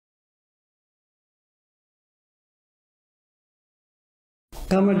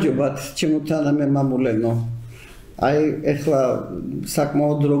გამარჯობათ, ჩემო თანამემამულენო. აი, ეხლა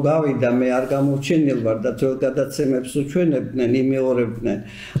საკმაოდ დრო გავიდა, მე არ გამორჩენილ ვარ და ძველ გადაცემებს უჩვენებდნენ, იმეორებდნენ.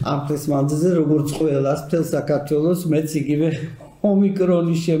 ამ ხის მანძილზე როგორც ყველას მთელ საქართველოს მეც იგივე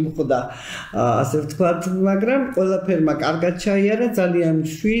ომიკრონი შემხვდა, ასე ვთქვათ, მაგრამ ყველაფერმა კარგად ჩაიარა, ძალიან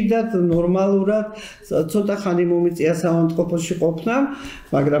მშვიდად, ნორმალურად, ცოტა ხანი მომიწია საავადმყოფოში ყოფნამ,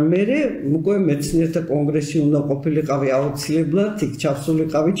 მაგრამ მე უკვე მეცნიერთა კონგრესი უნდა ყოფილიყავი აუცილებლად, იქ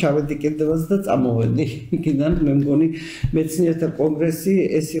ჩავსულიყავი, ჩავედი კიდევაც და წამოვედი. იქიდან მე მგონი მეცნიერთა კონგრესი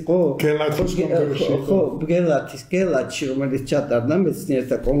ეს იყო გელათში, რომელიც ჩატარდა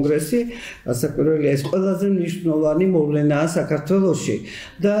მეცნიერთა კონგრესი, ასაკვირველია, ეს ყველაზე მნიშვნელოვანი მოვლენაა საქართველოში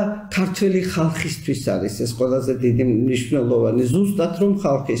და ქართველი ხალხისთვის არის ეს ყველაზე დიდი მნიშვნელოვანი, ზუსტად რომ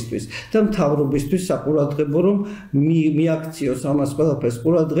ხალხისთვის და მთავრობისთვის საყურადღებო რომ მიაქციოს ამას ყველაფერს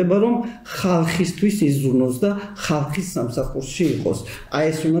ყურადღება რომ ხალხისთვის იზრუნოს და ხალხის სამსახურში იყოს. აი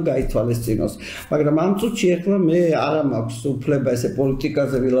ეს უნდა გაითვალისწინოს. მაგრამ ამ წუთში ახლა მე არა მაქვს უფლება ესე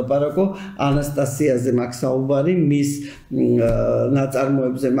პოლიტიკაზე ვილაპარაკო, ანასტასიაზე მაქვს საუბარი, მის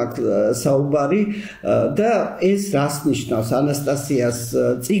ნაწარმოებზე მაქვს საუბარი და ეს რას ნიშნავს? ანასტასიას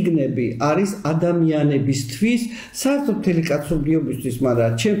წიგნები არის ადამიანებისთვის, საერთოდ მთელი კაცობრიობისთვის,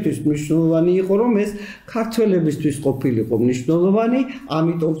 მაგრამ ჩემთვის მნიშვნელოვანი იყო რომ ეს ქართველებისთვის ყოფილიყო მნიშვნელოვანი,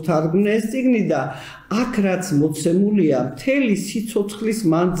 ამიტომ ვთარგმნე ეს წიგნი და აქ რაც მოცემულია მთელი სიცოცხლის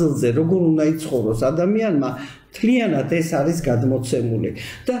მანძილზე როგორ უნდა იცხოვროს ადამიანმა მთლიანად ეს არის გადმოცემული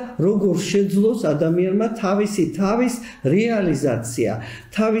და როგორ შეძლოს ადამიანმა თავისი თავის რეალიზაცია,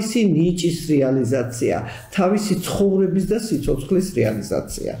 თავისი ნიჭის რეალიზაცია, თავისი ცხოვრების და სიცოცხლის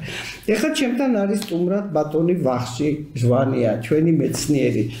რეალიზაცია. ეხლა ჩემთან არის სტუმრად ბატონი ვახში, ჟვანია, ჩვენი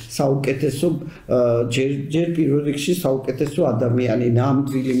მეცნიერი, საუკეთესო ჯერ პირველ რიგში საუკეთესო ადამიანი,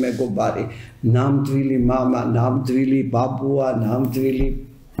 ნამდვილი მეგობარი, ნამდვილი მამა, ნამდვილი ბაბუა,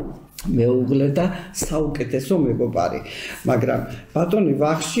 ნამდვილი მეუღლე და საუკეთესო მეგობარი. მაგრამ ბატონი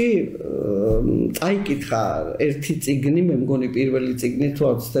ვახში წაიკითხა ერთი წიგნი, მე მგონი პირველი წიგნი თუ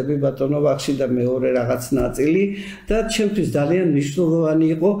არ ვცდები ბატონო ვახში და მეორე რაღაც ნაწილი და ჩემთვის ძალიან მნიშვნელოვანი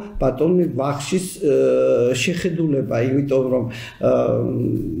იყო ბატონი ვახშის შეხედულება, იმიტომ რომ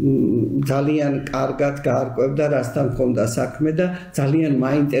ძალიან კარგად გაარკვევდა რასთან ჰქონდა საქმე და ძალიან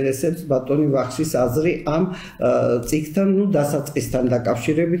მაინტერესებს ბატონი ვახშის აზრი ამ წიგნთან, დასაწყისთან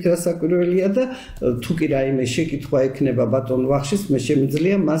დაკავშირებით საკვირველია და თუ კი რაიმე შეკითხვა ექნება ბატონ ვახშის, მე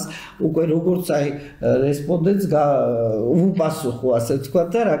შემიძლია მას უკვე როგორც აი რესპონდენტს უპასუხო, ასე ვთქვათ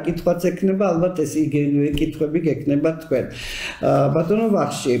და რა კითხვაც ექნება, ალბათ ეს იგივე კითხვები გექნება თქვენ. ბატონო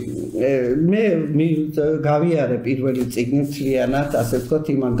ვახში, მე გავიარე პირველი წიგნი მთლიანად, ასე ვთქვათ,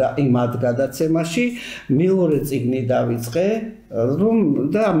 იმ გადაცემაში, მეორე წიგნი დავიწყე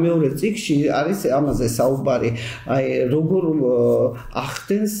რომ და მეორე წიგნში არის ამაზე საუბარი, აი როგორ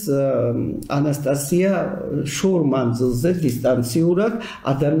ახდენს ანასტასია შორ მანძილზე დისტანციურად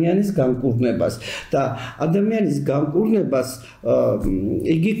ადამიანის განკურნებას და ადამიანის განკურნებას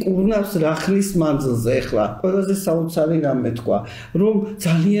იგი კურნავს რა ხნის მანძილზე. ეხლა ყველაზე საოცარი რამე თქვა, რომ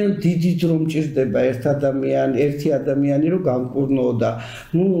ძალიან დიდი დრო მჭირდება ერთი ადამიანი რომ განკურნო და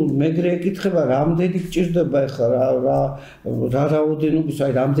მეგრე ეკითხება რამდენი გჭირდება ეხლა რა რაოდენობის,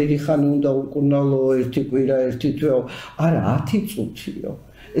 აი რამდენი ხანი უნდა უკურნალო, ერთი კვირა, ერთი თვეო, არა 10 წუთიო.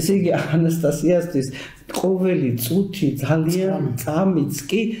 ესე იგი ანასტასიასთვის ყოველი წუთი ძალიან წამიც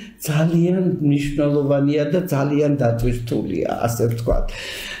კი ძალიან მნიშვნელოვანია და ძალიან დატვირთულია, ასე ვთქვათ.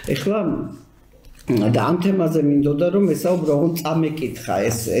 ეხლა და ამ თემაზე მინდოდა რომ ესაუბრო რომ წამეკითხა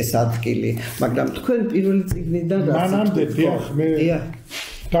ეს ადგილი, მაგრამ თქვენ პირველი წიგნიდან მანამდე მე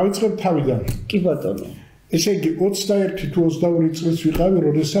დავიწყებ თავიდან. კი ბატონო. ესე იგი 21 თუ 22 წელს ვიყავი,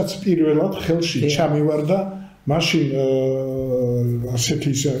 როდესაც პირველად ხელში ჩამივარდა მაშინ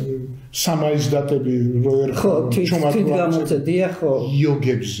ასეთი სამაისდატები რო ერთხელ ჩუმატვამოდია ხო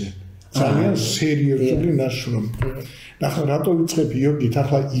იოგებზე ძალიან სერიოზული ნაშრომი. ახლა რატო ვიწყებ იოგით?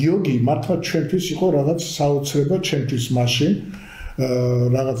 ახლა იოგი მართლა ჩვენთვის იყო რაღაც საოცრება, ჩვენთვის მაშინ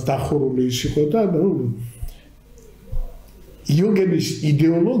რაღაც დახურული ის იყო და იოგების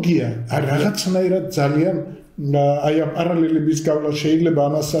იდეოლოგია რაღაცნაირად ძალიან აი ამ პარალელების გავლა შეიძლება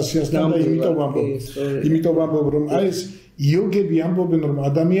ანასტასიასთან და იმიტომ ვამბობ რომ აი ეს იოგები ამბობენ რომ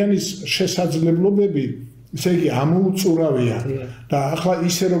ადამიანის შესაძლებლობები ესე იგი ამოუწურავია და ახლა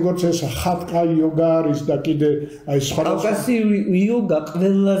ისე როგორც ეს ხატკა იოგა არის და კიდე აი სხვადასხვა იოგა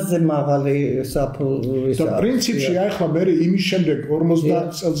ყველაზე მაღალი საფუძვლის და პრინციპში ახლა მე იმის შემდეგ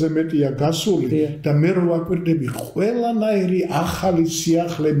 50 წელზე მეტია გასული და მე რო ვაკვირდები ყველანაირი ახალი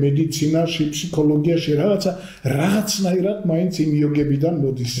სიახლე მედიცინაში, ფსიქოლოგიაში რაღაცნაირად მაინც იმ იოგებიდან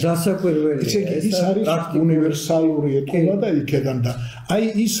მოდის. დასაკვირველია. ის არის უნივერსალური ეთქობა და იქედან და აი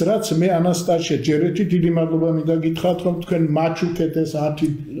ის რაც მე ანასტასია ჯერეთი დიდი მადლობა მინდა გითხრათ რომ თქვენ მაჩუქეთ ეს 10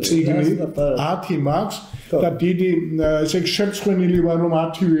 წიგნი 10 მაქვს და დიდი ესე შერცხვენილი ვარ რომ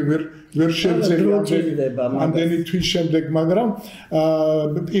 10-ვე ვერ შევძლებია ამდენი თვის შემდეგ მაგრამ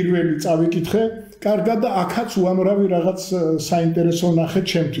პირველი წავიკითხე კარგად და აქაც უამრავი რაღაც საინტერესო ნახე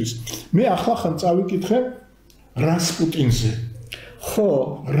ჩემთვის მე ახლა წავიკითხე რასპუტინზე ხო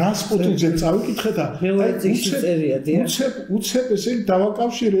რასპუტინზე წავიკითხე და უცებ ესე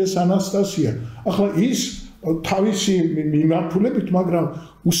დავაკავშირე ეს ანასტასია ახლა ის თავისი მიმართულებით მაგრამ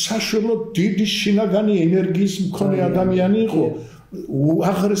უსაშველო დიდი შინაგანი ენერგიის მქონე ადამიანი იყო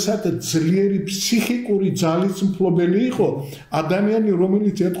უაღრესად ძლიერი ფსიქიკური ძალის მფლობელი იყო ადამიანი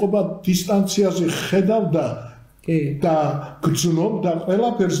რომელიც ეთყობა დისტანციაზე ხედავდა და გრძნობდა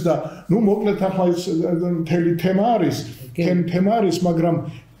ყველაფერს და ნუ მოკლედ ახლა ის მთელი თემა არის მაგრამ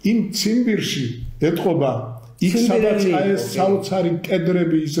იმ ციმბირში ეთყობა იქ სადაც ეს საოცარი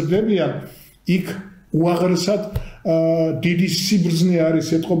კედრები იზრდებიან იქ უაღრესად დიდი სიბრძნე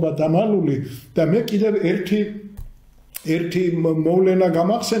არის ეთყობა დამალული და მე კიდევ ერთი მოვლენა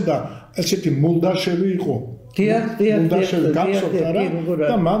გამახსენდა ესეთი მოლდაშევი იყო მოლდაშევი გახსოვთ არა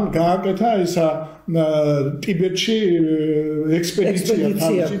და მან გააკეთა ისა ტიბეტში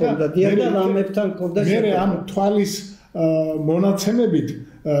ექსპედიცია და რამებთან ქონდა მე ამ თვალის მონაცემებით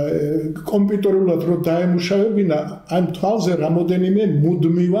კომპიუტერულად რო დაემუშავებინა ამ თვალზე რამოდენიმე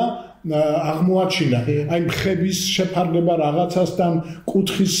მუდმივა აღმოაჩინა აი მხების შეფარდება რაღაცასთან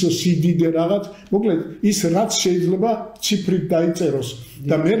კუთხის სიდიდე რაღაც მოკლედ ის რაც შეიძლება ციფრით დაიწეროს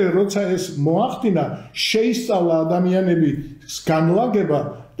და მე როცა ეს მოახდინა შეისწავლა ადამიანების განლაგება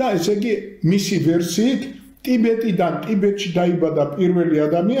და ესე იგი მისი ვერსიით ტიბეტში დაიბადა პირველი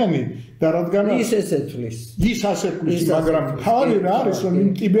ადამიანი და რადგან ის ესეთვლის მაგრამ თავი რა არის რომ იმ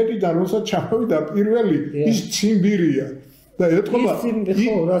ტიბეტიდან როცა ჩამოვიდა პირველი ის ციმბირია და ეთქობა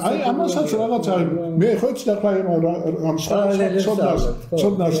აი ამასაც რაღაცა მე ხო იცი ახლა ამ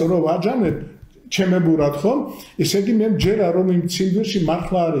ცოდნას რო ვაჯამებ ჩემებურად ხომ ესე იგი მე მჯერა რომ იმ ციმბირში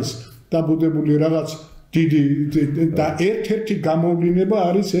მართლა არის დაბუდებული რაღაც დიდი და ერთ-ერთი გამოვლინება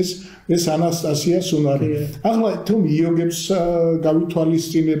არის ეს ანასტასიას უნარი ახლა თუ იოგებს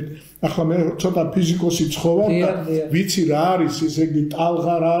გავითვალისწინებთ ახლა მე ცოტა ფიზიკოსი ცხოვრობ და ვიცი რა არის ესე იგი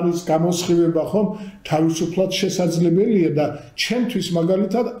ტალღა რა არის გამოსხივება ხომ თავისუფლად შესაძლებელია და ჩემთვის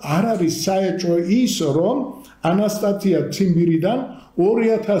მაგალითად არ არის საეჭვო ის რომ ანასტასია ციმბირიდან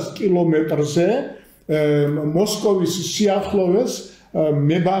 2000 კილომეტრზე მოსკოვის სიახლოვეს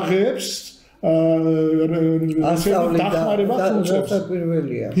მებაღეებს დახმარებას უწევს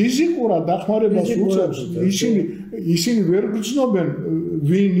ფიზიკურად დახმარებას უწევს ისინი ვერ გრძნობენ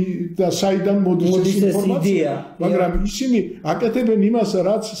ვინ და საიდან მოდის ეს ინფორმაცია მაგრამ ისინი აკეთებენ იმას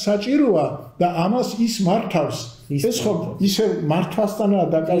რაც საჭიროა და ამას ის მართავს ეს ხო ისე მართვასთანაა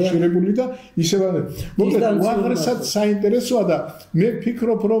დაკავშირებული და ისე მოკლედ უაღრესად საინტერესოა და მე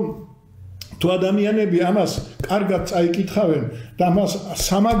ვფიქრობ რომ თუ ადამიანები ამას კარგად წაიკითხავენ და ამას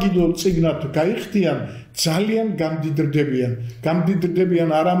სამაგიდო წიგნად გაიხდიან ძალიან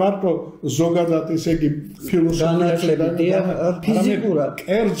გამდიდრდებიან არა მარტო ზოგადად ესე იგი ფილოსოფიაში ფიზიკურად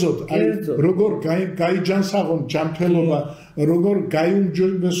კერძოდ აი როგორ გაიჯანსაღონ ჯანმრთელობა როგორ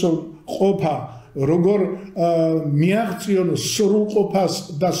გაიუმჯობესო ყოფა როგორ მიაღწიონ სრულყოფას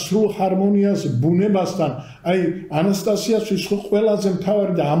და სრულ ჰარმონიას ბუნებასთან აი ანასტასიასთვის ყველაზე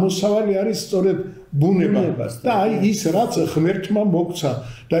მთავარი და ამოსავალი არის სწორედ ბუნება და აი ის რაც ღმერთმა მოგცა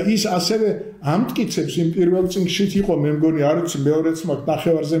და ის ასევე ამტკიცებს იმ პირველ წიგნშიც იყო მე მგონი არ ვიცი მეორეც მაქვს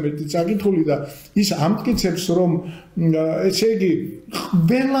ნახევარზე მეტი წაკითხული და ის ამტკიცებს რომ ესე იგი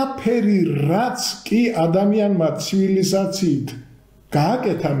ყველაფერი რაც კი ადამიანმა ცივილიზაციით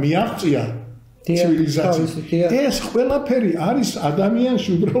გააკეთა მიაღწია ცივილიზაცია ეს ყველაფერი არის ადამიანში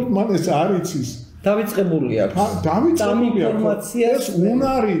უბრალოდ მან ეს არ იცის დავიწყებულია ეს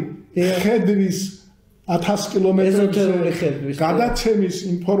უნარი ხედვის 1000 კილომეტრებზე გადაცემის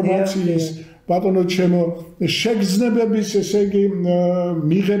ინფორმაციის ბატონო ჩემო შეგრძნებების ესე იგი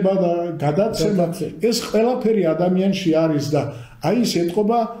მიღება და გადაცემა ეს ყველაფერი ადამიანში არის და აი ეს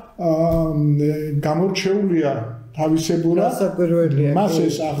ეთყობა გამორჩეულია თავისებურად მას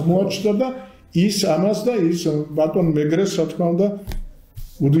ეს აღმოაჩნდა და ის ამას და ის ბატონ მეგრეს რა თქმა უნდა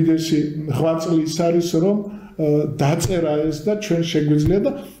უდიდესი ღვაწლი ის არის, რომ დაწერა ეს და ჩვენ შეგვიძლია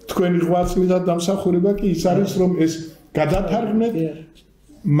და თქვენი ღვაწლი და დამსახურება კი ის არის, რომ ეს გადათარგმნეთ,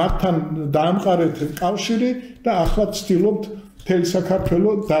 მათთან დაამყარეთ კავშირი და ახლა ვცდილობთ მთელი საქართველო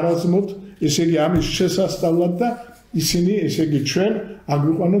დარაზმოთ, ესე იგი ამის შესასწავლად და ისინი, ესე იგი ჩვენ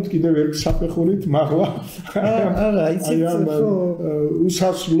აგვიყვანოთ კიდევ ერთ საფეხურით მაღლა აი ამ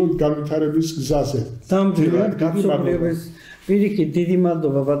უსასრულო განვითარების გზაზე. Დამდგრად გასულების პირიქით დიდი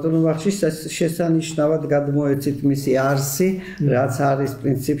მადლობა ბატონო ვახში, შესანიშნავად გადმოეცით მისი არსი, რაც არის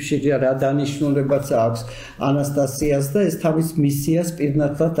პრინციპში რა დანიშნულებაც აქვს ანასტასიას და ეს თავის მისიას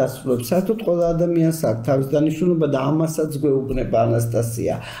პირნათლად ასრულებს. საერთოდ ყველა ადამიანს აქვს თავის დანიშნულება და ამასაც გვეუბნება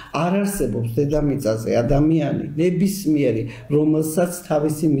ანასტასია. არ არსებობს დედამიწაზე ადამიანი ნებისმიერი, რომელსაც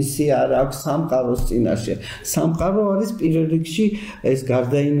თავისი მისია არ აქვს სამყაროს წინაშე. სამყარო არის პირველ რიგში ეს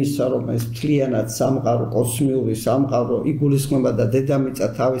გარდა იმისა, რომ ეს მთლიანად სამყარო, კოსმიური სამყარო იგულისხმება და დედამიწა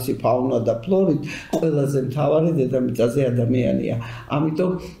თავისი ფაუნა და ფლორით ყველაზე მთავარი დედამიწაზე ადამიანია.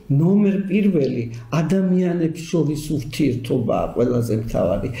 ამიტომ ნომერ პირველი ადამიანებს შორის ურთიერთობაა ყველაზე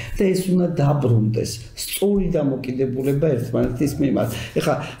მთავარი და ეს უნდა დაბრუნდეს. სწორი დამოკიდებულება ერთმანეთის მიმართ.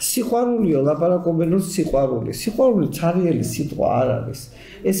 ეხლა სიყვარულიო ლაპარაკობენ რომ სიყვარული. სიყვარული ცარიელი სიტყვა არ არის.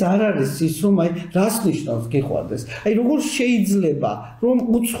 ეს არ არის ის რომ აი რას ნიშნავს გიყვარდეს. აი როგორ შეიძლება რომ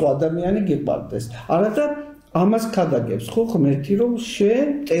უცხო ადამიანი გიყვარდეს. არადა ამას ქადაგებს ხო ღმერთი რომ შენ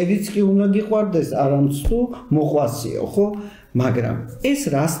ტერიც კი უნდა გიყვარდეს არამც თუ მოყვასიო ხო მაგრამ ეს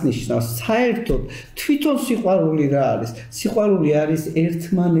რას ნიშნავს საერთოდ თვითონ სიყვარული რა არის სიყვარული არის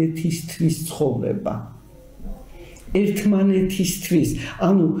ერთმანეთისთვის ცხოვრება ერთმანეთისთვის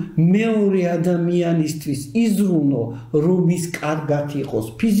ანუ მეორე ადამიანისთვის იზრუნო რომ ის კარგად იყოს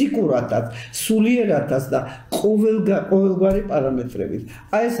ფიზიკურადაც სულიერადაც და ყოველგვარი პარამეტრებით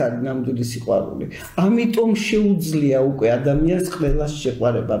აი ეს არის ნამდვილი სიყვარული ამიტომ შეუძლია უკვე ადამიანს ყველას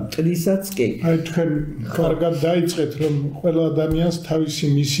შეყვარება მტრისაც კი აი თქვენ კარგად დაიწყეთ რომ ყველა ადამიანს თავისი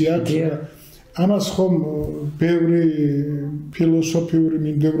მისია აქვს ამას ხომ ბევრი ფილოსოფიური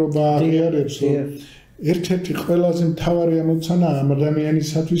მიმდევრობა აღიარებს ერთ-ერთი ყველაზე მთავარი ამოცანა ამ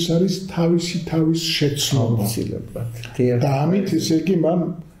ადამიანისათვის არის თავის შეცნობა. და ამით ესე იგი მან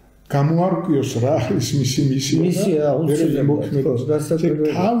გამოარკვიოს რა არის მისი მისია და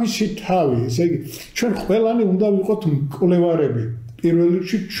თავისი თავი, ესე იგი ჩვენ ყველანი უნდა ვიყოთ მკვლევარები. პირველ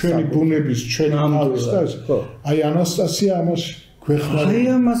რიგში ჩვენი ბუნების, ჩვენი თავის და აი ანასტასია ამას გვეხმარება. აი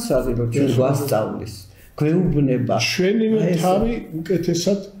ამას არის რომ ჩვენ გვასწავლის, გვეუბნება. ჩვენივე თავი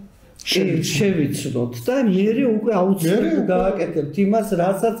უკეთესად შევიცნოთ და მე უკვე აუცილებლად გავაკეთებთ იმას,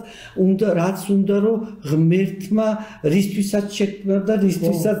 რაც უნდა რომ ღმერთმა რისთვისაც შექმნა და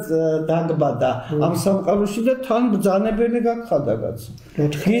რისთვისაც დაგბადა ამ სამყაროში და თან ბრძანებელი გაგხადაგაც.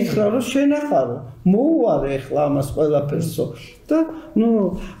 გითხრა რომ შენახარო, მოუარე ახლა ამას ყველაფერსო და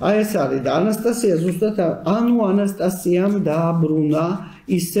აი ეს არის და ანასტასია ზუსტად ანუ ანასტასიამ დააბრუნა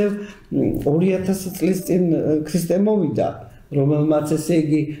ისევ 2000 წლის წინ ქრისტე მოვიდა რომელმაც ესე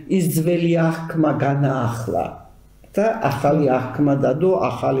იგი ის ძველი აღქმა განაახლა და ახალი აღქმა დადო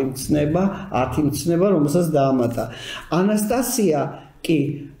ახალი მცნება 10 მცნება რომელსაც დაამატა ანასტასია კი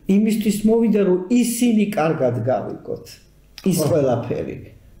იმისთვის მოვიდა რომ ისინი კარგად გავიგოთ ის ყველაფერი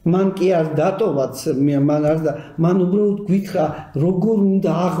მან კი არ დატოვაც მან უბრალოდ გითხრა როგორ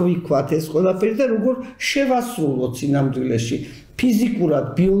უნდა აღვიქვათ ეს ყველაფერი და როგორ შევასრულოთ სინამდვილეში ფიზიკურად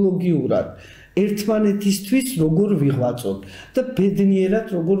ბიოლოგიურად ერთმანეთისთვის როგორ ვიღვაწოთ და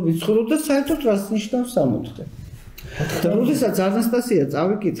ბედნიერად როგორ ვიცხოვროთ და საერთოდ რას ნიშნავს სამოთხე. და როდესაც ანასტასია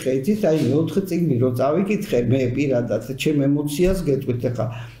წავიკითხე, იცით, აი 4 წიგნი რო წავიკითხე, მე პირადად ჩემ ემოციას გეტყვით ახლა.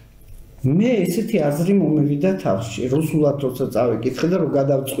 მე ესეთი აზრი მომევიდა თავში, რუსულად როცა წავიკითხე და რო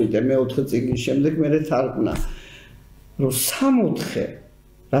გადავწყვიტე მე 4 წიგნის შემდეგ მე თარგმნა, რომ სამოთხე,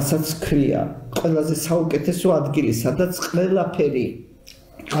 რასაც ქვია, ყველაზე საუკეთესო ადგილი, სადაც ყველაფერი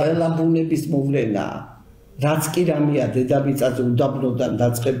ყველა ბუნების მოვლენა, რაც კი რამეა დედამიწაზე უდაბნოდან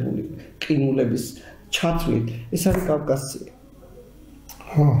დაწყებული ყინულების ჩათვლით, ეს არის კავკასია.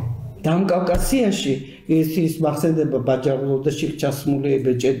 და ამ კავკასიაში ის მახსენდება ბაჯაღლო და შიხჩასმული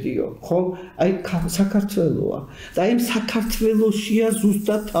ებეჭედიო, ხო? აი საქართველოა. და აი საქართველოშია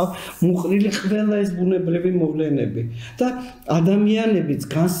ზუსტად მუყრილი ყველა ეს ბუნებრივი მოვლენები და ადამიანებიც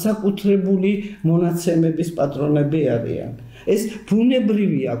განსაკუთრებული მონაცემების პატრონები არიან. ეს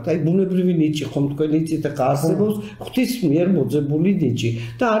ბუნებრივი აქვს, აი ბუნებრივი ნიჭი ხომ თქვენ იცით ახლა არსებობს ღვთის მიერ მოძებული ნიჭი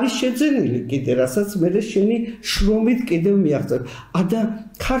და არის შეძენილი კიდე, რასაც მე შენი შრომით კიდევ მიაღწევ.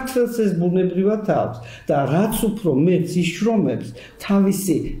 ქართველს ეს ბუნებრივად აქვს და რაც უფრო მეც იშრომებს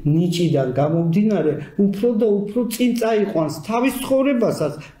თავისი ნიჭიდან გამომდინარე, უფრო და უფრო წინ წაიყვანს თავის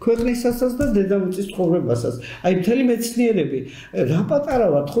ცხოვრებასაც, ქვეყნისასაც და დედამიწის ცხოვრებასაც. აი მთელი მეცნიერები რა პატარა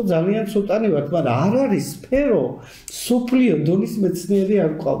ვართ, ხო ძალიან ცოტანი ვართ, მაგრამ არ არის სფერო, სოფლიო დონის მეცნიერი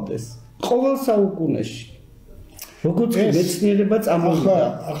არ გყავდეს. ყოველ საუკუნეში. როგორც მეცნიერება წამოვიდა.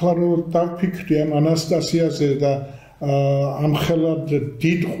 ახლა რო დაფიქრდი ამ ანასტასიაზე და ამხელად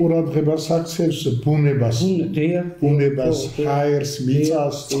დიდ ყურადღებას აქცევს ბუნებას, ჰაერს,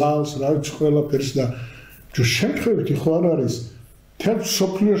 მიწას, წყალს, რა ვიცი ყველაფერს და შემთხვევით ხო არ არის თელ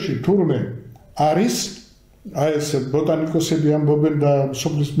სოფლიოში თურმე არის აი ეს ბოტანიკოსები ამბობენ და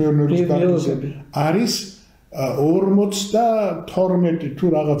სოფლის მეურნეობის დარგზე არის 52 თუ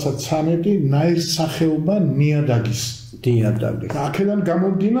რაღაცა 13 ნაირსახეობა ნიადაგის. აქედან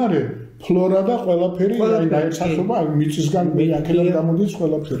გამომდინარე ფლორა და ყველაფერი აი ნაირსახეობა მიწისგან აქედან გამოდის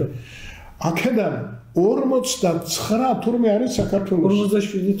ყველაფერი. აქედან 49 თურმე არის საქართველოს.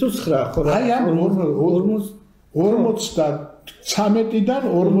 47 თუ 9 ხო რა? აი ამ 53-დან 49,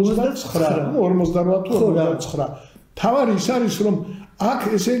 48 თუ 49. თავარი ის არის რომ აქ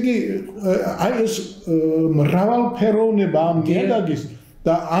ესე იგი აი ეს მრავალფეროვნება ამ ნიადაგის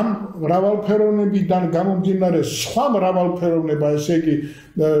და ამ მრავალფეროვნებიდან გამომდინარე სხვა მრავალფეროვნება, ესე იგი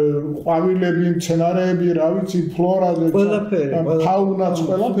ყვავილები, მცენარეები, რა ვიცი, ფლორა, ფაუნაც,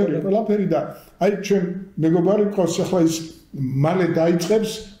 ყველაფერი და აი ჩვენ მეგობარი ყავს ახლა ის მალე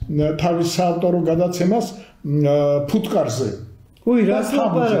დაიწყებს თავის საავტორო გადაცემას ფუტკარზე. რას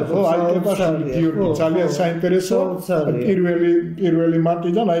ლაპარაკობს? აი ტეპაშვილი გიორგი ძალიან საინტერესო პირველი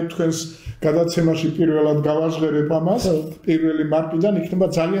მარტიდან აი თქვენს გადაცემაში პირველად გავაჟღერებ ამას. პირველი მარტიდან იქნება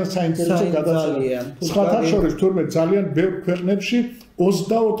ძალიან საინტერესო გადაცემა. სხვათა შორის თურმე ძალიან ბევრ ქვეყნებში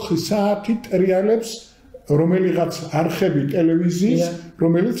 24 საათი ტრიალებს რომელიღაც არხები ტელევიზიის,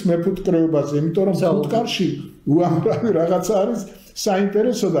 რომელიც მეფუტკრეობაზე, იმიტომ რომ ფუტკარში უამრავი რაღაცა არის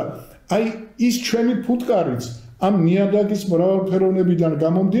საინტერესო და აი ის ჩვენი ფუტკარიც ამ ნიადაგის მრავალფეროვნებიდან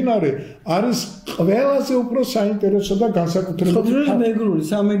გამომდინარე არის ყველაზე უფრო საინტერესო და განსაკუთრებული. მეგრული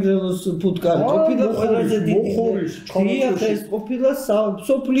სამეგრელოს ფუტკარი ყოფილა ყველაზე დიდი. ეს ყოფილა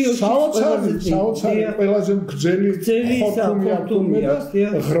სოფლიოში საოცარი ყველაზე გრძელი ხორთუმია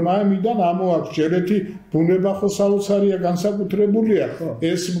ღრმაებიდან ამოაქვს ჯერეთი ბუნება ხო საოცარია განსაკუთრებულია.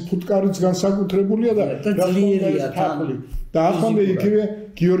 ეს ფუტკარიც განსაკუთრებულია და ძლიერია თამლი. და ახლა იგივე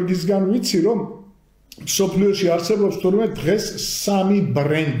გიორგისგან ვიცი რომ სოფლიოში არსებობს თურმე დღეს 3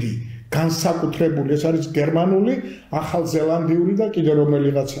 ბრენდი განსაკუთრებული. ეს არის გერმანული, ახალზელანდიური და კიდე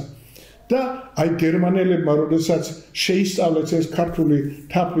რომელიღაცა. და აი გერმანელებმა როდესაც შეისწავლეს ეს ქართული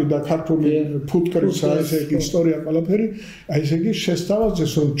თაფლი და ქართული ფუტკრის ესე იგი ისტორია ყველაფერი, აი ესე იგი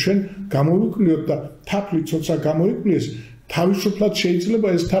შესთავაზეს რომ ჩვენ გამოვიკვლიოთ და თაფლი ცოტა გამოიკვლიეს, თავისუფლად შეიძლება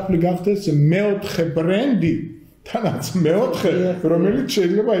ეს თაფლი გახდეს მეოთხე ბრენდი. თანაც მეოთხე, რომელიც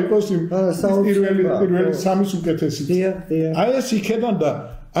შეიძლება იყოს პირველი სამის უკეთესი. აი ეს იქედან და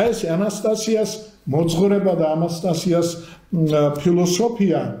აი ეს ანასტასიას მოძღვრება და ანასტასიას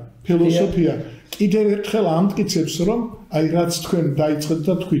ფილოსოფია კიდევ ერთხელ ამტკიცებს რომ აი რაც თქვენ დაიწყეთ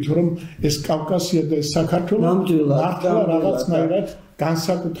და თქვით რომ ეს კავკასია და ეს საქართველო მართლა რაღაცნაირად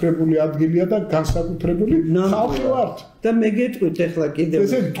განსაკუთრებული ადგილია და განსაკუთრებული ხალხი ვართ. და მე გეტყვით ახლა კიდევ.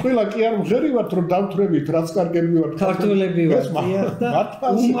 ესე თქვილა კი არ მღერივართ რომ დავთვრებით რაც კარგები ვართ. ქართველები ვართ და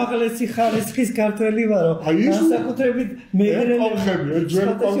უმაღლესი ხარისხის ქართველი ვარო. განსაკუთრებით მეგრელები,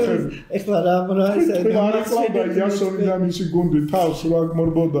 ძველი კოლხები. ახლა რა ის გამახსენდა იასონი და მისი გუნდი თავს რა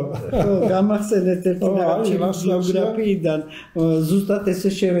მორბოდა. ხო, გამახსენეთ ერთი ბიოგრაფიიდან ზუსტად ესე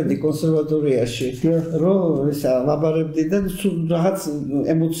შევედი კონსერვატორიაში. რომ ისა ლაბარებდი და რაღაც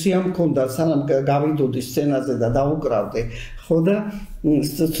ემოცია მქონდა სანამ გავიდოდი სცენაზე და დაუკრავდი ხო და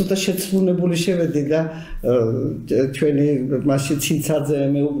ცოტა შეცვლუნებული შევედი და ჩვენი მაშინ ცინცაძე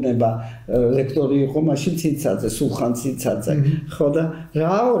მეუბნება ლექტორი იყო მაშინ ცინცაძე სულხან ცინცაძე ხო და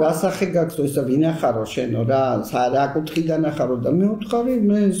რა სახე გაქვს ისა ვინახარო შენო რა კუთხიდან ახარო და მე ვთხარი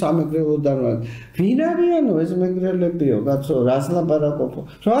მე სამეგრელოდან ვინ არიანო ეს მეგრელებიო კაცო რას ლაპარაკობ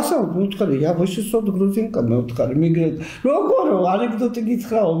რასა ვთხარი იაბოში სოდ გრუზინკა მე ვთხარი მიგრელ როგორო ანეკდოტი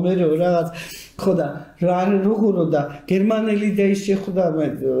გითხრაო მეო რაღაც ხო და როგორო და გერმანელი და ის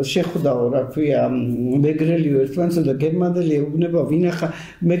შეხვდაო რა ქვია მეგრელიო ერთმანეთს და გერმანელი ეუბნება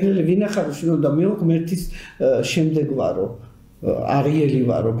მეგრელი ვინახარო შენო და მე ღმერთის შემდეგ ვარო არიელი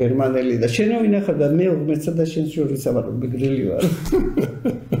ვარო გერმანელი და შენო ვინახარ და მე ღმერთსა და შენს შორისა ვარო მეგრელი ვარო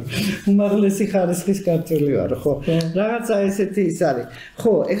უმაღლესი ხარისხის ქართველი ვარ, ხო? რაღაცა ესეთი ის არის.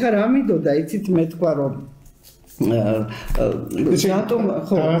 ხო, ეხლა რა მინდოდა, იცით მე თქვა რომ რატომ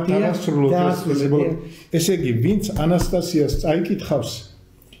ხო ესე იგი ვინც ანასტასიას წაიკითხავს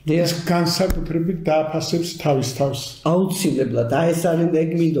ის განსაკუთრებით დააფასებს თავის თავს აუცილებლად აი ეს არის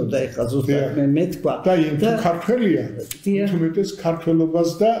ეგ მინდოდა ეხლა ზუსტად მე თქვა და იმ ქართველია თუმეტეს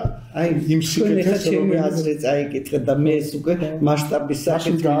ქართველობას და აი იმ სიკეთეს რომ აზრი წაიკითხე და მე ეს უკვე მასშტაბის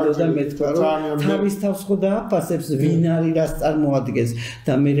სახით მინდოდა მე თქვა რომ თავის თავს ხო დააფასებს ვინ არის რას წარმოადგენს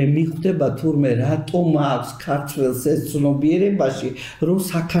და მე მიხვდება თურმე რატომ აქვს ქართველს ეს ცნობიერებაში რომ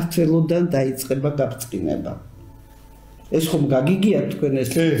საქართველოსდან დაიწყება გაბრწყინება ეს ხომ გაგიგია თქვენ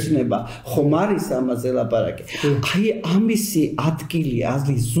ეს ცნება ხომ არის ამაზე ლაპარაკი აი ამისი ადგილი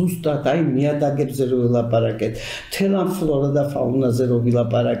არის ზუსტად აი ნიადაგებზე რო ვილაპარაკეთ თელ ამ ფლორა და ფაუნაზე რო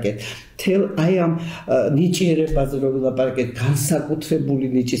ვილაპარაკეთ თელ აი ამ ნიჭიერებაზე რო ვილაპარაკეთ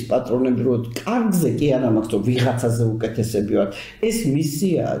განსაკუთრებული ნიჭის პატრონები რო კარგზე კი არა მაქვს რომ ვიღაცაზე უკეთესები ვართ ეს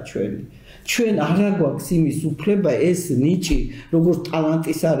მისიაა ჩვენი ჩვენ არ აგვაქვს იმის უფლება ეს ნიჭი როგორც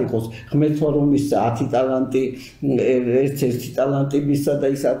ტალანტის არ იყოს ღმერთმა რომ ის 10 ტალანტი ერთ-ერთი ტალანტი მისცა და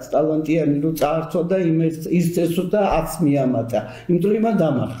ის 10 ტალანტიანი რო წაართვა და ის წესო და 10 მიამატა იმიტომ რომ იმან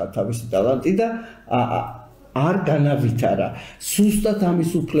დამარხა თავისი ტალანტი და არ განავითარა სუსტად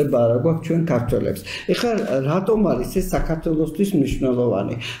ამის უფლება არა გვაქვს ჩვენ ქართველებს ეხლა რატომ არის ეს საქართველოსთვის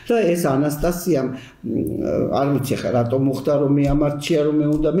მნიშვნელოვანი და ეს ანასტასიამ არ ვიცი ხა რატომ მოხდა რომ მე ამარჩია რომ მე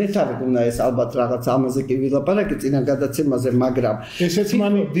უნდა მეთარგმნა ეს ალბათ რაღაც ამაზე კი ვილაპარაკე წინა გადაცემაზე მაგრამ ესეც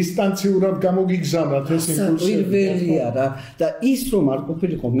მან დისტანციურად გამოგიგზავნათ ეს იმპულსი პირველია რა და ის რომ არ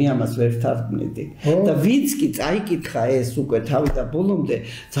ყოფილიყო მე ამას ვერ თარგმნიდი და ვინც კი წაიკითხა ეს უკვე თავიდან ბოლომდე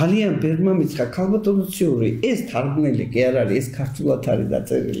ძალიან ბერმა მითხრა ქალბატონო ციური ეს თარგმნელი კი არ არის ეს ქართულად არის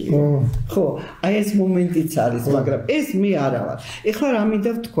დაწერილი ხო აი ეს მომენტიც არის მაგრამ ეს მე არა ვარ ეხლა რა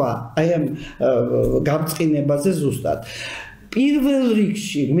მინდა ვთქვა აი ამ გამწყინებაზე ზუსტად პირველ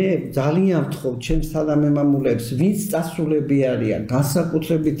რიგში მე ძალიან ვთხოვ ჩემს თანამემამულეებს ვინც წასულები არიან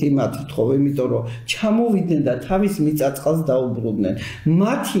განსაკუთრებით იმათ ვთხოვ იმიტომ რომ ჩამოვიდნენ და თავის მიწაწყალს დაუბრუნდნენ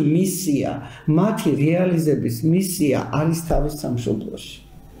მათი მისია მათი რეალიზების მისია არის თავის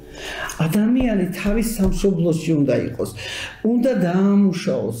სამშობლოში ადამიანი თავის სამშობლოში უნდა იყოს უნდა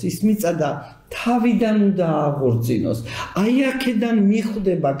დაამუშაოს ის მიწა და თავიდან უნდა აღორძინოს აი აქედან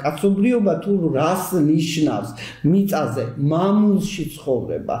მიხვდება კაცობრიობა თუ რას ნიშნავს მიწაზე მამულში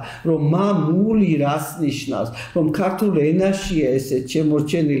ცხოვრება რომ მამული რას ნიშნავს რომ ქართულ ენაშია ესეც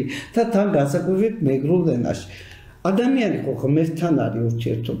შემორჩენილი და თან განსაკუთრებით მეგრულ ენაში ადამიანი ხო ღმერთთან არის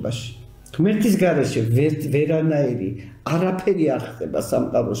ურთიერთობაში ღმერთის გარეშე ვერანაირი არაფერი არ ხდება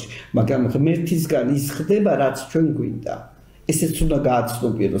სამყაროში მაგრამ ღმერთისგან ის ხდება რაც ჩვენ გვინდა ესეც უნდა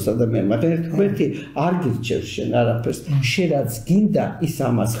გააცნობიეროს ადამიანმა მაგრამ ღმერთი არ გირჩევს შენ არაფერს შენ რაც გინდა ის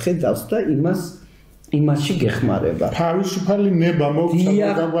ამას ხედავს და იმაში გეხმარება თავისუფალი ნება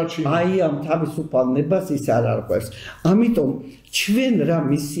მოგცა გაგვაჩინა აი ამ თავისუფალ ნებას ის არ არყვევს ამიტომ ჩვენ რა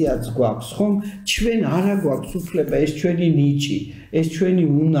მისიაც გვაქვს ხომ ჩვენ არა გვაქვს უფლება ეს ჩვენი ნიჭი ეს ჩვენი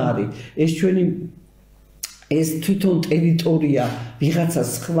უნარი ეს ჩვენი ეს თვითონ ტერიტორია ვიღაცა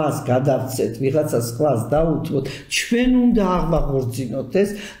სხვას გადავცეთ, ვიღაცა სხვას დაუთმოთ, ჩვენ უნდა აღმაღორძინოთ ეს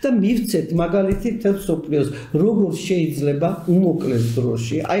და მივცეთ მაგალითი მთელ მსოფლიოს, როგორ შეიძლება უმოკლეს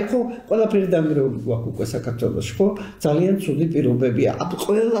დროში. აი ხო, ყველაფერი დაგრეული გვაქვს უკვე საქართველოში, ხო? ძალიან ცუდი პირობებია.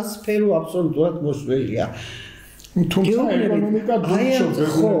 ყველა სფერო აბსოლუტურად მოშველია. თუმცა ეკონომიკა დრო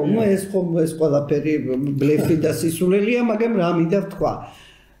ხო, ეს ყველაფერი ბლეფი და სისულელია, მაგრამ რა მინდა ვთქვა.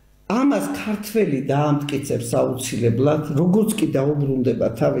 ამას ქართველი დაამტკიცებს აუცილებლად, როგორც კი დაუბრუნდება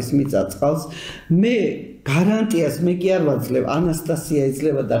თავის მიწაწყალს, მე გარანტიას მე კი არ ვაძლევ, ანასტასია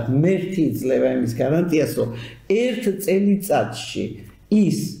იძლევა და ღმერთი იძლევა იმის გარანტიას, რომ ერთ წელიწადში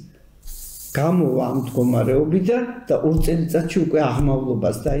ის გამოვა ამ მდგომარეობიდან და ორ წელიწადში უკვე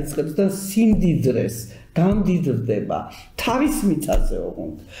აღმავლობას დაიწყებს და სიმდიდრეს გამდიდრდება თავის მიწაზე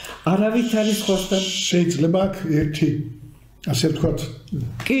ოღონდ. არავით არის ხოსთან შეიძლება აქ ერთი ასე ვთქვათ,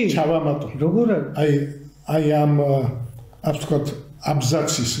 კი, ჩავამატო. როგორ აი ამ ასე ვთქვათ,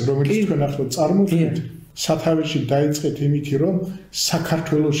 აბზაცის, რომელიც თქვენ ახლა წარმოვიდგინეთ, სათავეში დაიწყეთ იმითი, რომ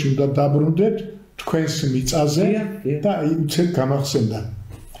საქართველოში უნდა დაბრუნდეთ თქვენს მიწაზე და უცებ გამახსენდა.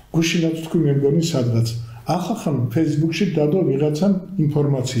 გუშინაც თქვი მე მგონი სადღაც. ახლა ხან Facebook-ში დადო ვიღაცამ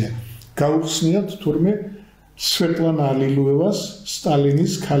ინფორმაცია. გაუხსნიათ თურმე სვეტლანა ალილუევას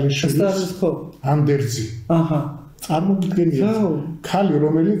სტალინის ქალიშვილის ანდერძი. აჰა. წარმოგიდგენიათ ქალი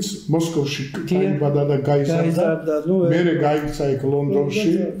რომელიც მოსკოვში დაიბადა და გაიზარდა მერე გაიქცა იქ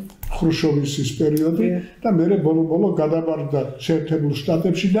ლონდონში ხრუშოვის ის პერიოდი და მე ბოლო გადაბარდა შეერთებულ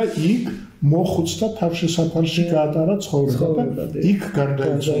შტატებში და იქ მოხუცთა თავშესაფარში გაატარა ცხოვრება და იქ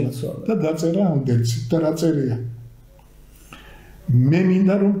გარდაიცვალა და დაწერა ამ დერცით და რა წერია მე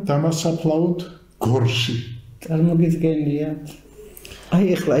მინდა რომ დამასაფლავოთ გორში წარმოგიდგენიათ აი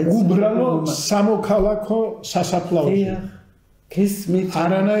ეხლა უბრალო სამოქალაქო სასაფლაოზე გესმით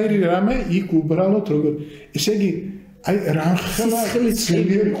არანაირი რამე იქ უბრალოდ როგორ ესე იგი აი რამხელა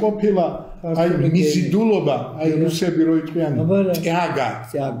ძლიერი ყოფილა აი მიზიდულობა აი რუსები რო იყვიან ტიაგა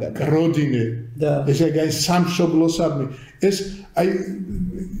გროდინე ესე იგი აი სამშობლოსადმი ეს აი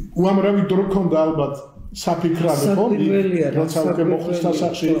უამრავი დრო ქონდა ალბათ საფიქრალე ხო როცა უკვე მოხუცთა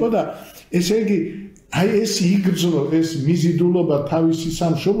სახში იყო და ესე იგი აი ეს იგრძნო ეს მიზიდულობა თავისი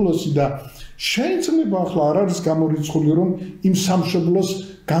სამშობლოსი და შეიძლება ახლა არ არის გამორიცხული რომ იმ სამშობლოს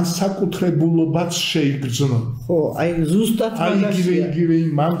განსაკუთრებულობაც შეიგრძნო. ხო, აი ზუსტად იგივე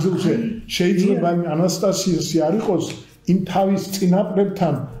იმ მანძილზე შეიძლება ანასტასიასი არ იყოს იმ თავის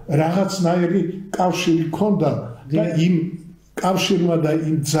წინაპრებთან რაღაცნაირი კავშირი ჰქონდა და იმ კავშირმა და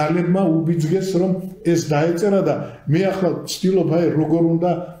იმ ძალებმა უბიძგეს რომ ეს დაეწერა და მე ახლა ვცდილობ აი როგორ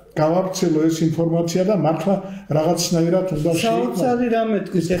უნდა გავავრცელო ეს ინფორმაცია და მართლა რაღაცნაირად უნდა საოცარი რამე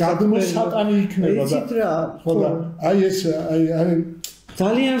თქვის გადმო სატანი იქნება და ხო და აი ეს აი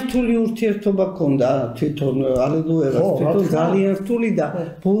ძალიან რთული ურთიერთობა ჰქონდა თვითონ ალელუევას თვითონ ძალიან რთული და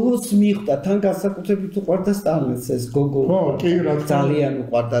ბოლოს მიხვდა თან განსაკუთრებით უყვარდა სტალინს ეს გოგო ძალიან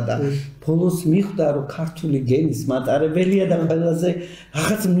უყვარდა და ბოლოს მიხვდა რომ ქართული გენის მატარებელია და ყველაზე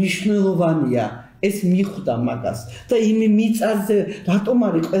რაღაც მნიშვნელოვანია ეს მიხვდა მაგას და იმ მიწაზე რატომ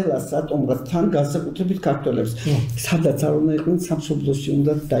არის ყველას რატომღაც თან განსაკუთრებით ქართველებს სადაც არ უნდა იყვნენ სამშობლოში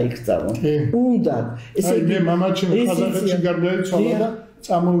უნდა დაიქცავონ უნდა ესე იგი მე მამაჩემ ყაზახეთში გარდაიცვალა და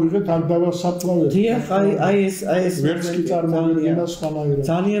წამოვიღეთ არ დავასაფლავეთ დიახ აი ეს ვერც კი წარმოვიდგინა სხვანაირად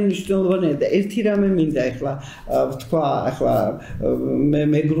ძალიან მნიშვნელოვანია და ერთი რამე მინდა ახლა ვთქვა ახლა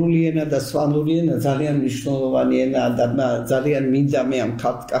მეგრული ენა და სვანური ენა ძალიან მნიშვნელოვანი ენაა და ძალიან მინდა მე ამ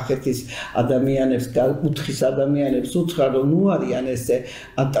კახეთის ადამიანებს უთხის ადამიანებს უთხრა რომ ნუ არიან ესე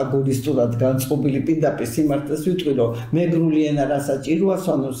ანტაგონისტურად განწყობილი პირდაპირ სიმართლეს ვიტყვი რომ მეგრული ენა რა საჭიროა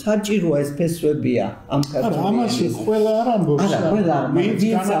სვანურ საჭიროა ეს ფესვებია ამ ქართული ამაში ყველა არ ამბობს არა ყველა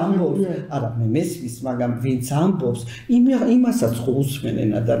ვინც ამბობს არა მე მესმის მაგრამ ვინც ამბობს იმასაც ხო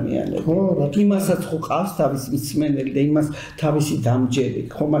უსმენენ ადამიანები იმასაც ხო ყავს თავის მსმენელი და იმას თავისი დამჯერი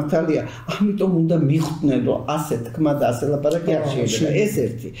ხო მართალია ამიტომ უნდა მიხვდნენ რომ ასე თქმა და ასე ლაპარაკი არ შეიძლება ეს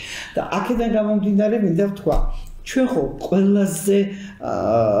ერთი და აქედან გამომდინარე მინდა ვთქვა ჩვენ ხო ყველაზე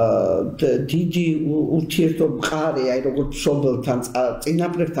დიდი ურთიერთობა მყარი აი როგორც მშობელთან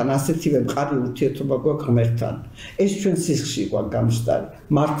წინაპრებთან ასეთივე მყარი ურთიერთობა გვაქვს ღმერთთან ეს ჩვენ სისხლში გვაქვს გამსტარი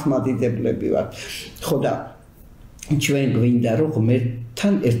მართლმადიდებლები ვართ ხო და ჩვენ გვინდა რომ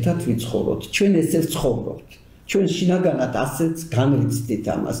ღმერთთან ერთად ვიცხოვროთ ჩვენ ესე ვცხოვრობთ ჩვენ შინაგანად ასეც განვიცდით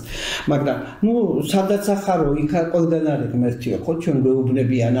ამას მაგრამ ნუ სადაც ახარო იქ ყველგან არის ღმერთიო ხო ჩვენ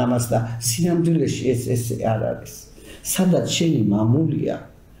გვეუბნებიან ამას და სინამდვილეში ეს არ არის სადაც შენი მამულია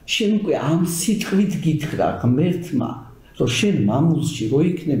შენ უკვე ამ სიტყვით გითხრა ღმერთმა რომ შენ მამულში რო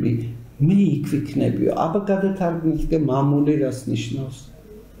იქნები მე იქ ვიქნებიო აბა გადათარგმნით მამული რას ნიშნავს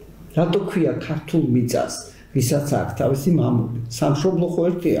რატო ქვია ქართულ მიწას ვისაც აქვს თავისი მამული სამშობლო ხო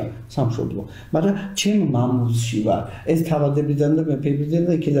ერთია სამშობლო მაგრამ ჩემ მამულში ვარ ეს თავადებიდან და მეფეებიდან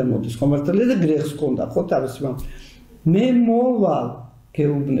და იქიდან მოდის ხო მართალია და გრეხს ჰქონდა ხო თავისი მე მოვალ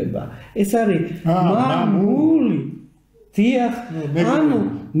გეუბნება ეს არის მამული დიახ ანუ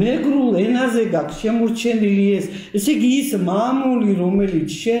მეგრულ ენაზე გაქვს შემორჩენილი ესე იგი ის მამული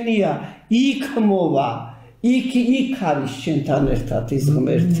რომელიც შენია იქ მოვა იქ არის შენთან ერთად ის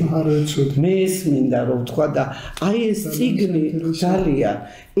ღმერთი მე ეს მინდა რომ ვთქვა და აი ეს წიგნი ძალიან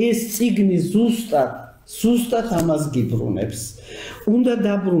ეს წიგნი ზუსტად ამას გიბრუნებს უნდა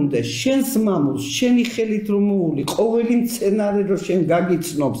დაბრუნდეს შენს მამულს შენი ხელით რომ მოული ყოველი მცენარე რომ შენ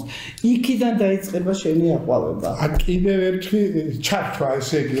გაგიცნობს იქიდან დაიწყება შენი აყვავება კიდევ ერთი ჩართვა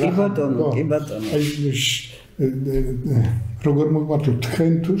ესე იგი კი ბატონო როგორ მოგმართო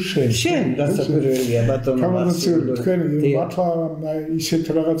თქვენ თუ შენ დასაკვირველია ბატონო თქვენ მართლა ისეთ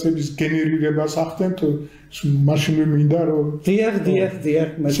რაღაცების გენერირებას ახდენთ მაშინ მინდა რომ დიახ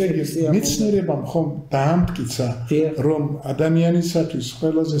მეცნიერებამ ხომ დაამტკიცა რომ ადამიანისათვის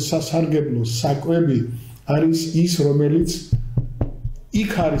ყველაზე სასარგებლო საკვები არის ის რომელიც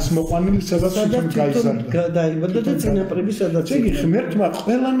იქ არის მოყვანილი სადაც თვითონ გაიზარდა დაიბადა და წინაპრები სადაც იგი ღმერთმა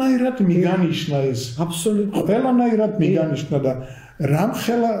ყველანაირად მიგანიშნა ეს აბსოლუტურად ყველანაირად მიგანიშნა და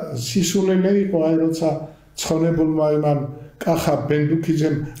რამხელა სისულელე იყო აი როცა ცხონებულმა იმან კახა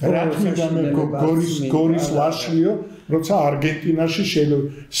ბენდუქიძემ რა თქმა უნდა გორის ვაშლიო როცა არგენტინაში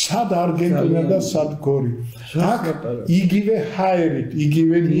შეიძლება სად არგენტინა და სად გორი აქ იგივე ჰაერით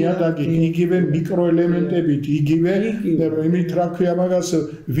იგივე ნიადაგით იგივე მიკროელემენტებით იგივე იმით რა ქვია მაგას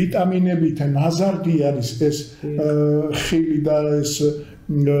ვიტამინებით ნაზარდი არის ეს ხილი და ეს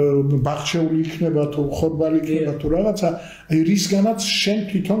ბახშეული იქნება თუ ხორბალი იქნება თუ რაღაცა რისგანაც შენ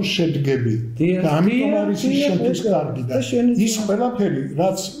თვითონ შედგები და ამიტომ არის ის შენთვის კარგი და ის ყველაფერი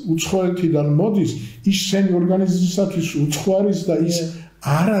რაც უცხოეთიდან მოდის ის შენი ორგანიზმისათვის უცხო არის და ის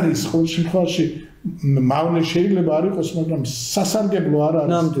არ არის ყოველ შემთხვევაში მავნე შეიძლება არ იყოს მაგრამ სასარგებლო არ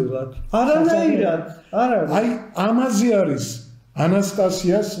არის ნამდვილად არანაირად არ არის აი ამაზე არის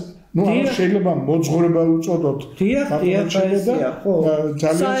ანასტასიას ну შეიძლება მოძღვრება უწოდოთ დიახ ხო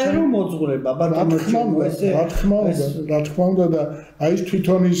საერო მოძღვრება ბატონო რა თქმა უნდა და აი ეს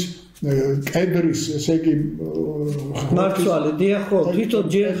თვითონ ის კედრის ესე იგი მარცვალი დიახ ხო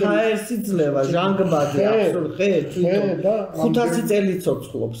თვითონ ჯერ ჰაერს იძლევა ჟანგბადი ახსოვ ხე თვითონ 500 წელი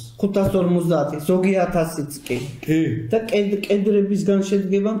ცოცხლობს 550 ზოგი 1000-იც კი და კედრებისგან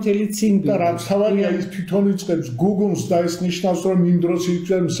შედგება მთელი ციმბირი და რა თავია ის თვითონ იწყებს გუგუნს და ეს ნიშნავს რომ იმ დროს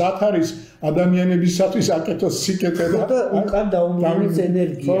ის არის ადამიანებისათვის აკეთოს სიკეთე და უკან დაუმზადეს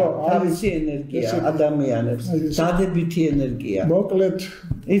ენერგია თავისი ენერგია ადამიანებს დადებითი ენერგია მოკლედ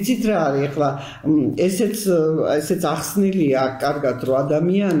იცით რა არის ახლა ესეც ახსნილია კარგად რომ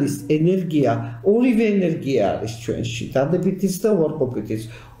ადამიანის ენერგია ორივე ენერგია არის ჩვენში დადებითიც და უარყოფითიც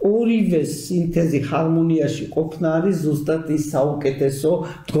ორივე სინთეზი ჰარმონიაში ყოფნა არის ზუსტად ის საუკეთესო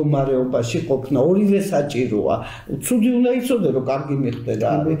მდგომარეობაში ყოფნა ორივე საჭიროა ცუდი უნდა იცოდე რომ კარგი მიხვდე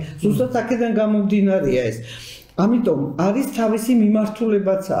რა არის ზუსტად აქედან გამომდინარეა ეს ამიტომ არის თავისი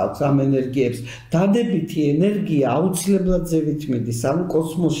მიმართულებაც აქვს ამ ენერგიებს დადებითი ენერგია აუცილებლად ზევით მიდის ამ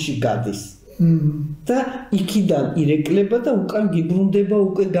კოსმოსში გადის და იქიდან ირეკლება და უკან გიბრუნდება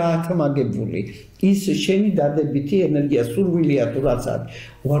უკვე გაათმაგებული ის შენი დადებითი ენერგია სურვილია თუ რაც არის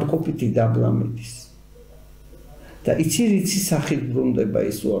უარყოფითი დაბლამიდის და იცი სახით ბრუნდება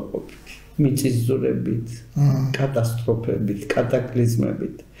ის უარყოფითი მიწისძვრებით კატასტროფებით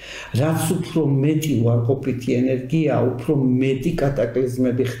კატაკლიზმებით რაც უფრო მეტი უარყოფითი ენერგია უფრო მეტი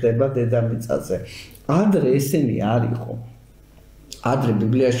კატაკლიზმები ხდება დედამიწაზე ადრე ესენი არ იყო ადრე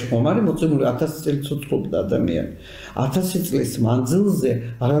ბიბლიაში ხომ არის მოცემული 1000 წელი ცოცხლობდა ადამიანი 1000 წლის მანძილზე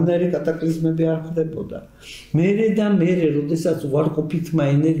არანაირი კატაკლიზმები არ ხდებოდა მერე და მერე როდესაც უარყოფითმა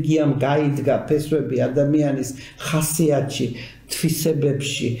ენერგიამ გაიძგა ფესვები ადამიანის ხასიათში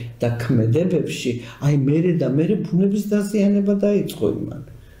თვისებებში და ქმედებებში აი მერე და მერე ბუნების დაზიანება დაიწყო იმან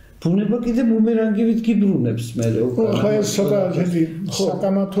ბუნება კიდე ბუმერანგივით გიბრუნებს მერე უკვე ხო ეს ცოტა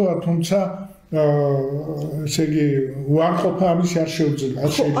საკამათოა თუმცა ესე იგი უარყოფა ამის არ შეუძლია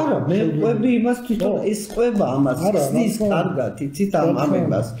არა მე ყვები იმას თვითონ ეს ყვება ამას ხსნის კარგად იცით ამ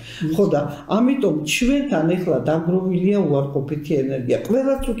ამებას ხო და ამიტომ ჩვენთან ახლა დაგროვილია უარყოფითი ენერგია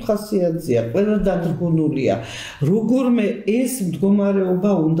ყველა ცუთხასიათზეა ყველა დადგუნულია როგორმე ეს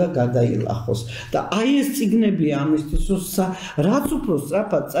მდგომარეობა უნდა გადაილახოს და აი ეს წიგნები ამისთვის რაც უფრო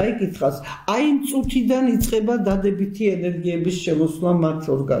სწრაფად წაიკითხავს აი იმ წუთიდან იწყება დადებითი ენერგიების შემოსვლა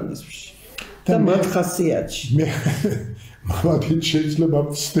მათ ორგანიზმში და მათ ხასიათში მაგით შეიძლება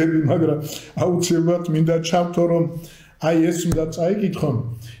ვწდები მაგრამ აუცილებლად მინდა ჩავთო რომ აი ეს უნდა წაიკითხონ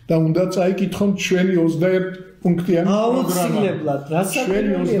და უნდა წაიკითხონ ჩვენი 21 პუნქტიანი პროგრამა ჩვენი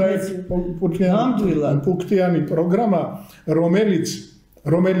 21 პუნქტიანი პროგრამა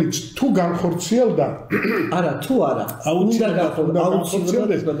რომელიც თუ განხორციელდა არა თუ არა უნდა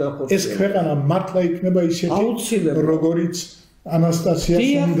განხორციელდეს ეს ქვეყანა მართლა იქნება ისეთი როგორიც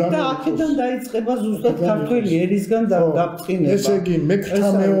ანასტასიას უნდა და აქედან დაიწყება ზუსტად ქართველი ერისგან დაფრთხილება ესე იგი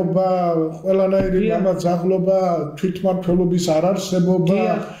მექრთამეობა ყველანაირი გამაძაღლობა თვითმმართველობის არარსებობა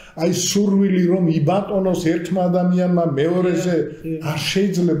აი სურვილი რომ იბატონოს ერთმა ადამიანმა მეორეზე არ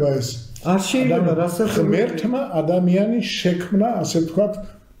შეიძლება ეს არ შეიძლება რასაც ღმერთმა ადამიანის შექმნა ასე ვთქვათ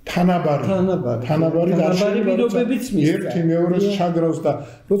თანაბარი პირობებიც მისცა ერთი მეორეს ჩაგრავს და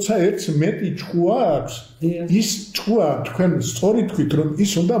როცა ერთს მეტი ჭკუა აქვს ის ჭკუა თქვენ სწორი თქვით რომ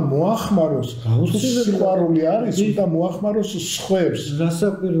ის უნდა მოახმაროს სიყვარული არის უნდა მოახმაროს სხვებს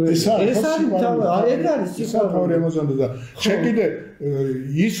ეს არის სიყვარული ემოცია და შეკიდე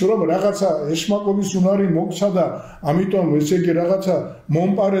ის რომ რაღაცა ეშმაკობის უნარი მოგცა და ამიტომ ესე იგი რაღაცა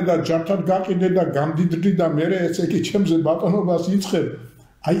მომპარე და ჯართად გაყიდე და გამდიდრდი და მე ესე იგი ჩემზე ბატონობას იწყებ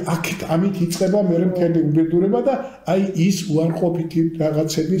აი აქეთ ამით იწყება მე მთელი უბედურება და აი ის უარყოფითი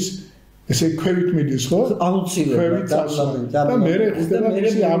რაღაცების ესე ქვევით მიდის ხო? აუცილებლად და მე ხდება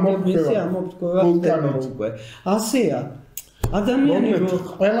მისი ამოფრქვევა უკვე. ასეა. ადამიანი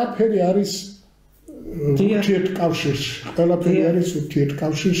ყველაფერი არის ურთიერთკავშირში. ყველაფერი არის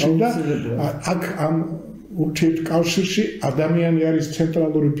ურთიერთკავშირში და აქ ამ ურთიერთკავშირში ადამიანი არის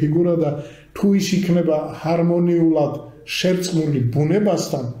ცენტრალური ფიგურა და თუ ის იქნება ჰარმონიულად შერწყმული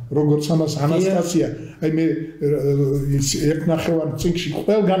ბუნებასთან, როგორც ამას ანასტასია, აი მე ერთნახევარ წიგნში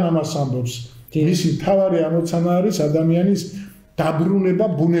ყველგან ამას ამბობს. მისი მთავარი ამოცანა არის ადამიანის დაბრუნება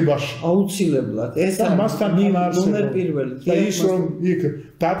ბუნებაში. აუცილებლად. ეს მასთან ნომერ პირველი. და ის რომ იქ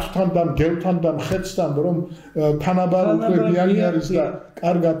დათვთან და მგელთან და მხედთან რომ თანაბარუფლებიანი არის და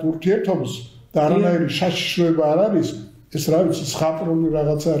კარგად ურთიერთობს და არანაირი შაშიშროება არ არის, ეს რა ვიცი, სხაპრული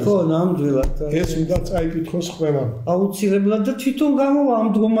რაღაცა არის. ხო, ნამდვილად. ეს უნდა წაიკითხოს ყველა. აუცილებლად და თვითონ გამოვა ამ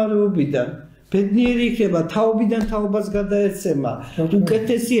მდგომარეობიდან. ბედნიერი იქნება, თაობიდან თაობას გადაეცემა,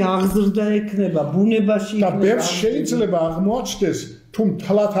 უკეთესი აღზრდა ექნება, ბუნებაში და ბევრს შეიძლება აღმოაჩნდეს, თუ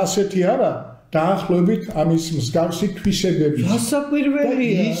მთლად ასეთი არა, დაახლოებით ამის მსგავსი თვისებები.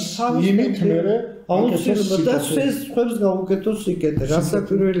 გასაკვირველია, იმით მერე აუცილებლად და სხვებს გაუკეთოს სიკეთე.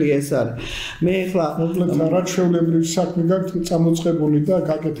 გასაკვირველია ეს არის. მე ახლა არაჩვეულებრივი საქმე გაქვთ წამოწყებული და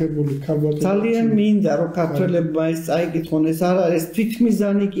გაკეთებული ქალბატონი. ძალიან მინდა რომ ქართველებმა ეს წაიკითხონ, ეს არ არის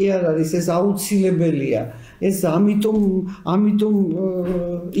თვითმიზანი კი არ არის, ეს აუცილებელია. ეს ამიტომ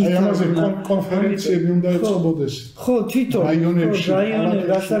ამაზე კონფერენციები უნდა ეწყობოდეს. ხო, თვითონ რაიონებში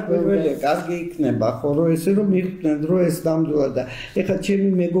გასაკვირველია, კარგი იქნება, ხო, რომ ესე რომ მიხვდნენ, რომ ეს ნამდვილად და ეხლა ჩემი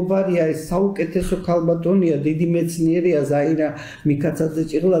მეგობარია, ეს საუკეთესო ქალბატონია, დიდი მეცნიერია ზაირა მიქაცაძე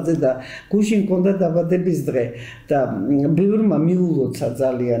ჭიღლაძე და გუშინ მქონდა დაბადების დღე და ბევრმა მიულოცა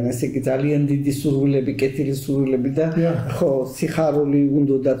ძალიან, ესე იგი ძალიან დიდი სურვილები, კეთილი სურვილები და ხო, სიხარული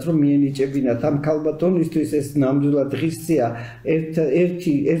უნდათ რომ მიენიჭებინათ ამ ქალბატონისთვის ეს ნამდვილად ღირსია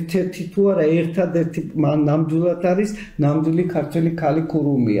ერთ-ერთი თუ არა ერთადერთი ნამდვილად არის ნამდვილი ქართველი ქალი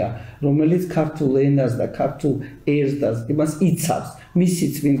ქურუმია რომელიც ქართულ ენას და ქართულ ერს და იმას იცავს მისი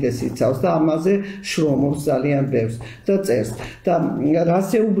წმინდეს იცავს და ამაზე შრომობს ძალიან ბევრს და წერს და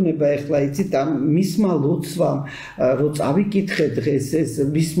რას ეუბნება ახლა იცით ამ მისმა ლოცვამ რო წავიკითხე დღეს ეს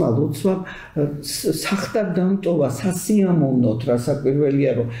მისმა ლოცვამ სახტარ დამტოვა სასიამოვნოთ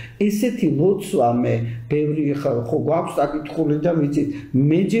რასაკვირველია რომ ესეთი ლოცვა მე ბევრი ხო გვაქვს საკითხული და ვიცით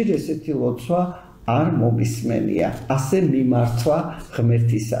მე ჯერ ესეთი ლოცვა არ მომისმენია ასე მიმართვა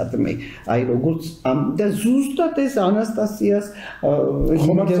ღმერთისადმი აი როგორც და ზუსტად ეს ანასტასიას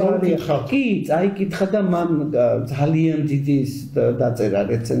კი წაიკითხა და მან ძალიან დიდი დაწერა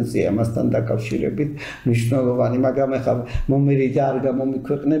რეცენზია მასთან დაკავშირებით მნიშვნელოვანი მაგრამ ეხლა მომერი და არ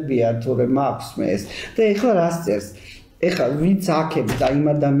გამომიქვეყნებია თორემ აქვს მე ეს და ეხლა რას წერს ეხლა ვინც აქებს და იმ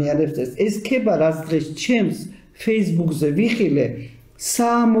ადამიანებს ეს ქება რაც დღეს ჩემს Facebook-ზე ვიხილე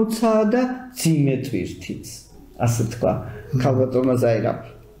 60 და ძიმე თვირთიც ასე თქვა ქალბატონმა ზაირამ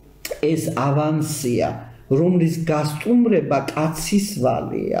ეს ავანსია რომლის გასტუმრება კაცის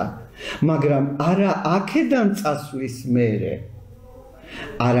ვალია მაგრამ არა აქედან წასვლის მერე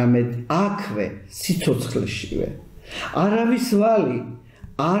არამედ აქვე სიცოცხლეშივე არავის ვალი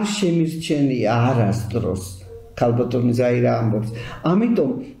არ შემირჩენია არასდროს ქალბატონი ზაირა ამბობს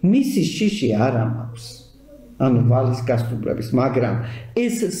ამიტომ მისი შიში არ ამაქვს ანუ ვალის გასტუმრების, მაგრამ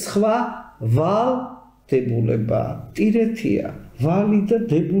ეს სხვა ვალდებულება, ტირეთია, ვალი და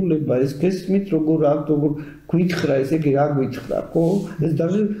დებულება, ეს გესმით როგორ გვითხრა, ესე იგი რა გვითხრა, ხო? ეს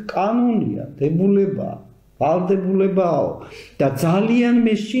даже კანონია, დებულება, ვალდებულებაო და ძალიან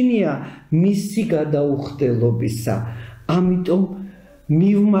მეშინია მისი გადაუხდელობისა. ამიტომ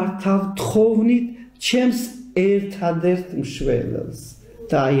მივმართავ თხოვნით ჩემს ერთადერთ მშველელს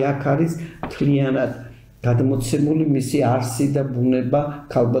და აი აქ არის თლიანად გადმოცემული მისი არსი და ბუნება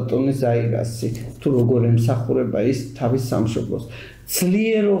ქალბატონი ზაირასი თუ როგორ ემსახურება ის თავის სამშობლოს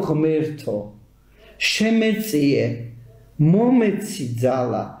ძლიერო ღმერთო შემეწიე მომეცი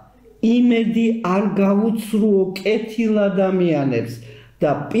ძალა იმედი არ გავუცრუო კეთილ ადამიანებს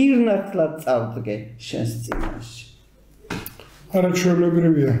და პირნათლად წავდგე შენს წინაშე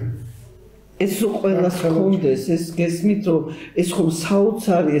არაჩვეულებრივია ეს ყველას ხონდეს ეს გესმით რომ ეს ხომ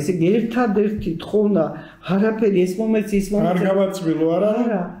საოცარი ესე ერთადერთი თხოვნა არაფერი ეს მომეცი ის მომეცი არ გავაწვილო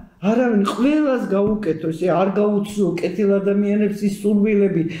არა არავინ ყველას გაუკეთო ესე არ გაუცრუო კეთილ ადამიანებს ის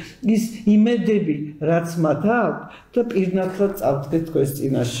სურვილები ის იმედები რაც მათ აქვს და პირნათლად წავდგე თქვენს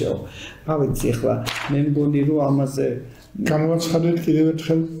წინაშეო რა ვიცი ახლა მე მგონი რომ ამაზე გამოაცხადეთ კიდევ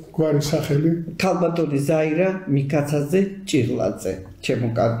ერთხელ გვარი სახელი ქალბატონი ზაირა მიქაცაძე ჭიღლაძე ჩემო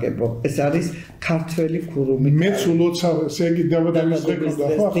კარგებო ეს არის ქართველი ქურუმი მეც ულოცავ ესე იგი დაბადების დღე გქონდა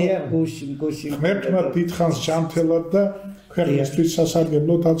ხო გუში ღმერთმა დიდხანს ჯანმრთელად და ქვეყნისთვის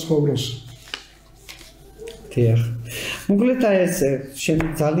სასარგებლოდ აცხოვროს დიახ. მოკლედ აი ეს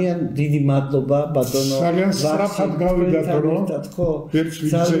ძალიან დიდი მადლობა ბატონო. ძალიან სწრაფად გავიდა დრო.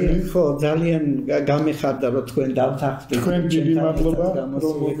 ძალიან გამიხარდა რომ თქვენ დავთანხმდით. თქვენ დიდი მადლობა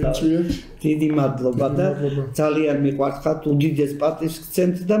რომ მოგიწვიეთ. დიდი მადლობა და ძალიან მიყვარხართ, უდიდეს პატივს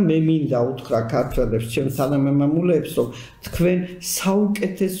გცემთ და მე მინდა უთხრა ქართველებს, ჩემს თანამემამულეებს, რომ თქვენ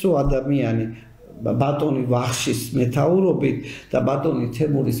საუკეთესო ადამიანი ბატონი ვახშის მეთაურობით და ბატონი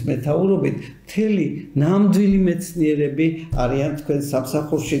თემურის მეთაურობით მთელი ნამდვილი მეცნიერები არიან თქვენ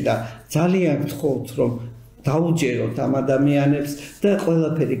სამსახურში და ძალიან გთხოვთ რომ დაუჯეროთ ამ ადამიანებს და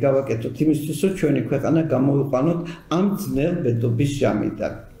ყველაფერი გავაკეთოთ იმისთვის რომ ჩვენი ქვეყანა გამოვიყვანოთ ამ ძნელ ბედობის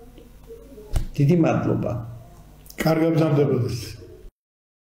ჟამიდან. დიდი მადლობა. კარგად მზადდებოდეთ.